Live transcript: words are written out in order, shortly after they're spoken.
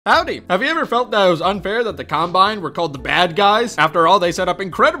Howdy! Have you ever felt that it was unfair that the Combine were called the bad guys? After all, they set up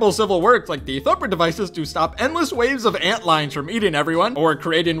incredible civil works like the Thumper devices to stop endless waves of antlions from eating everyone, or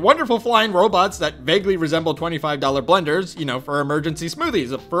creating wonderful flying robots that vaguely resemble $25 blenders, you know, for emergency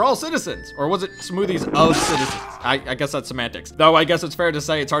smoothies for all citizens. Or was it smoothies of citizens? I guess that's semantics. Though I guess it's fair to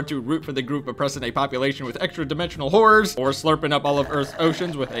say it's hard to root for the group oppressing a population with extra-dimensional horrors, or slurping up all of Earth's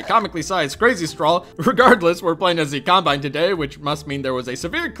oceans with a comically sized crazy straw. Regardless, we're playing as the Combine today, which must mean there was a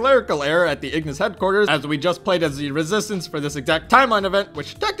severe clerical error at the Ignis headquarters, as we just played as the Resistance for this exact timeline event,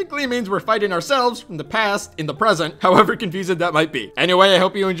 which technically means we're fighting ourselves from the past in the present, however confusing that might be. Anyway, I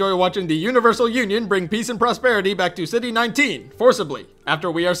hope you enjoy watching the Universal Union bring peace and prosperity back to City 19, forcibly,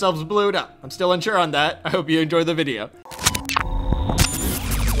 after we ourselves blew it up. I'm still unsure on that. I hope you enjoy the video.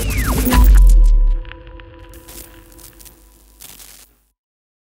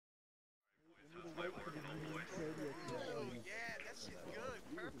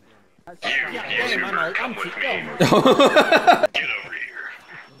 I'm Get over here.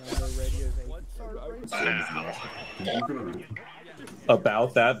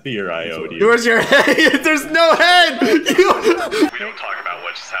 About that beer I owed you. Where's your head? There's no head! We don't talk about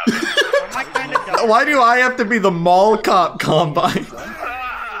what just happened. Why do I have to be the mall cop Combine?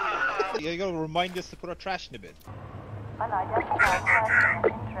 You gotta remind us to put our trash in the bin. Unidentified person of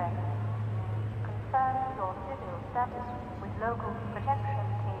interest. Confirm your civil status with local protection team.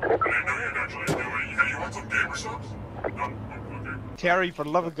 Terry, for the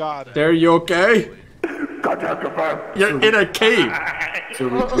love of God. Terry, you okay? Contact confirmed. You're in a cave. So we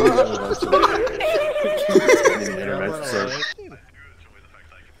do have a bunch of internet, so. Is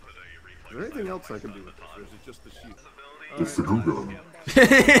there anything else I can do with this, or is it just the sheet? It's the Google. I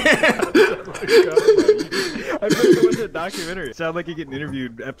heard it was a documentary. It sounded like you're getting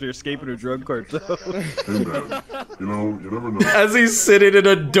interviewed after escaping a drug cartel. Hey man, you never know. As he's sitting in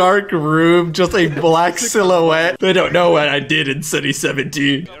a dark room, just a black silhouette. They don't know what I did in City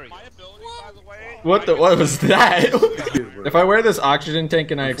 17. What was that? If I wear this oxygen tank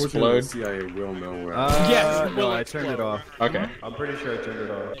and I explode? The CIA will know where. Yes! No, I turned it off. Okay. I'm pretty sure I turned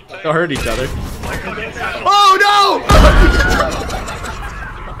it off. They'll hurt each other. Oh no!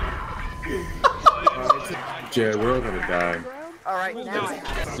 Jay, we're all gonna die. Alright, now I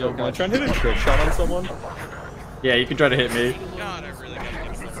have. Yo, can I try and hit a trick shot on someone? Yeah, you can try to hit me.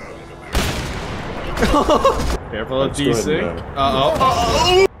 Careful of desync.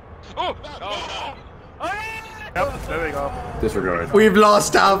 Uh-oh. There we go. Disregard. We've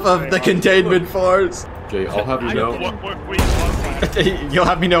lost half of the containment force. Jay, I'll have you know. You'll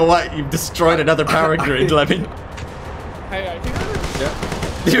have me know what? You've destroyed another power grid, Levin. Hey, I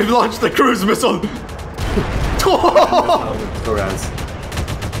think You've launched the cruise missile. Go guys.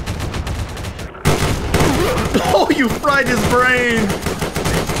 Oh, you fried his brain.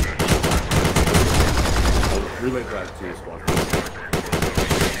 I'll relay back to your squad.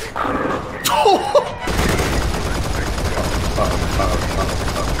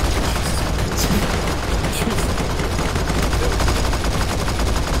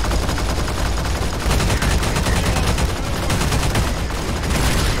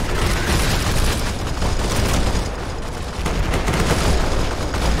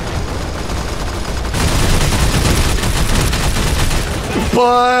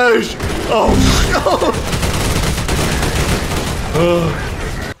 Push! Oh no!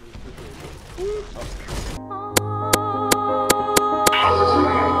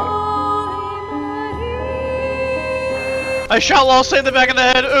 I shot Lost in the back of the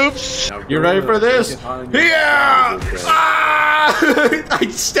head. Oops. You ready for this? Yeah! Ah! I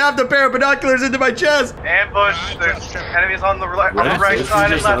stabbed a pair of binoculars into my chest. Ambush, there's enemies on the right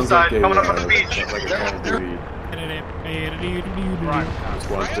side and left side, coming up on the beach.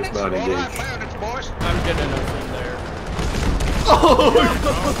 Squad's just not engaged. I'm getting enough in there. Oh!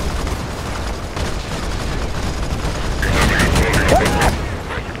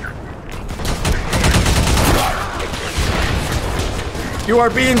 You are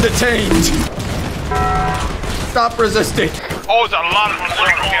being detained. Stop resisting. Oh, there's a lot of them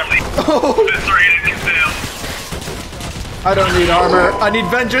here. Oh! I don't need armor. I need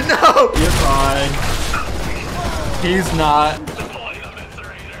vengeance. No! You're fine. He's not.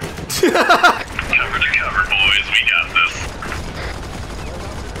 Cover to cover, boys. We got this.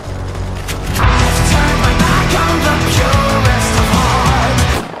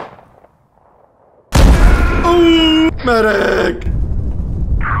 Ooh, medic.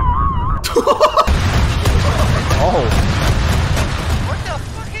 Oh. What the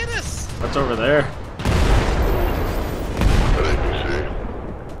fuck is this? What's over there?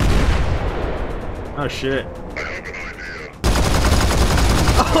 Oh shit.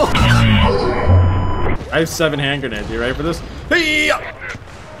 Oh I have 7 hand grenades. You ready for this? Hey!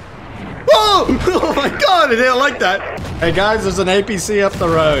 Whoa! Oh my god, I didn't like that. Hey guys, there's an APC up the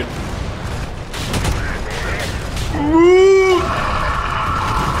road. Woo!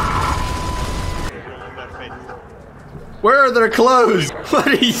 Where are their clothes? What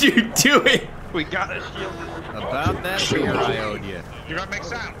are you doing? We got a shield. About that beer I owed you. You're gonna make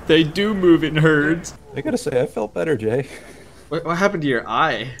sound. They do move in herds. I gotta say, I felt better, Jay. What happened to your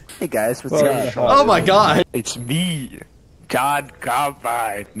eye? Hey guys, what's up? Oh my god. It's me, John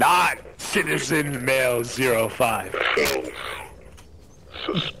Combine, not Citizen Male 05.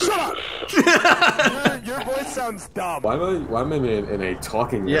 Shut up! your voice sounds dumb. Why am I in a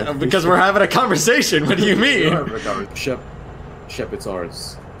talking? Yeah, because we're having a conversation. What do you mean? Shep, it's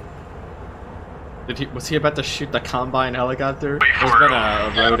ours. Was he about to shoot the combine helicopter? There's been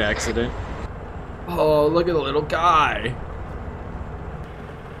a road accident. Oh, look at the little guy.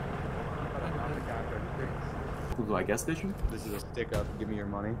 My gas station? This is a stick up. Give me your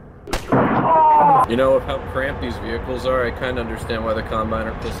money. You know, with how cramped these vehicles are, I kind of understand why the Combine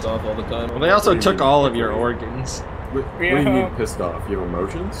are pissed off all the time. Well, they also took all of your organs. What do you mean pissed off? You have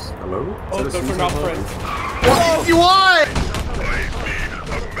emotions? Hello? Oh, those are not friends. What? You want?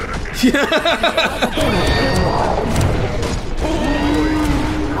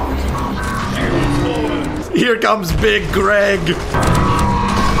 Here comes Big Greg.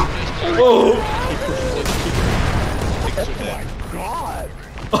 Oh.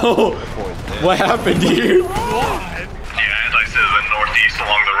 Oh, what happened to you? Yeah, as I said, the northeast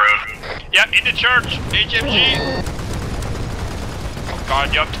along the road. Yep, in the church, HMG. Oh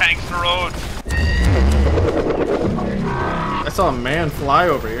god, you have tanks in the road. I saw a man fly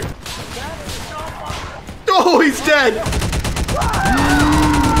over here. Oh, he's dead!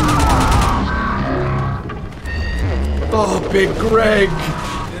 Oh, Big Greg.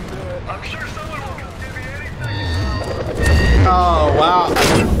 I'm sure someone will give me Oh, anything. wow.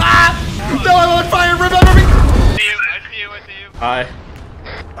 Ah! No, I'm on fire! Remember me! I see you. Hi.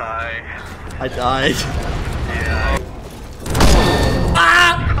 I died. Yeah.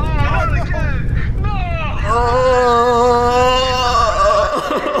 Ah! No!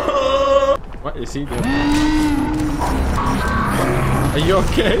 What is he doing? Are you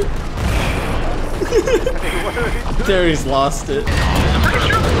okay? Terry's lost it. I'm pretty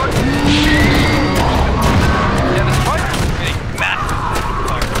sure the fucking... Yeah, the spider's big, massive.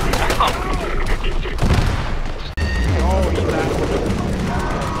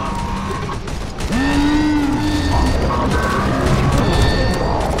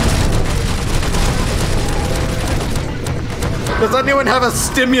 Does anyone have a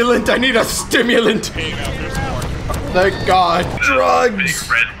stimulant? I need a stimulant. Thank God. Drugs.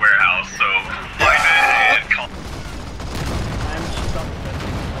 Big red warehouse, so find it and call.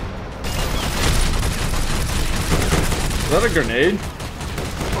 Is that a grenade?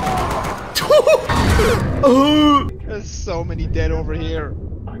 Oh. There's so many dead over here.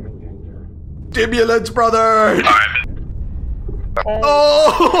 Stimulants, brother.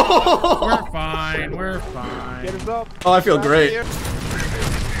 Oh. We're fine. We're fine. Get us up. Oh, I feel great.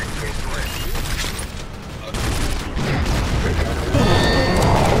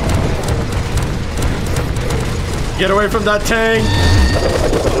 Get away from that tank.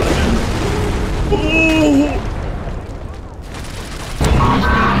 Oh.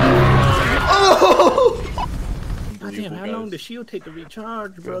 Oh. Damn, how long does shield take to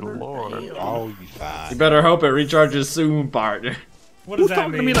recharge, brother? Lord. Oh, you fine. You better hope it recharges soon, partner. What does that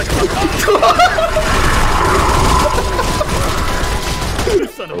mean? Me like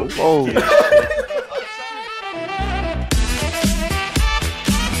Oh.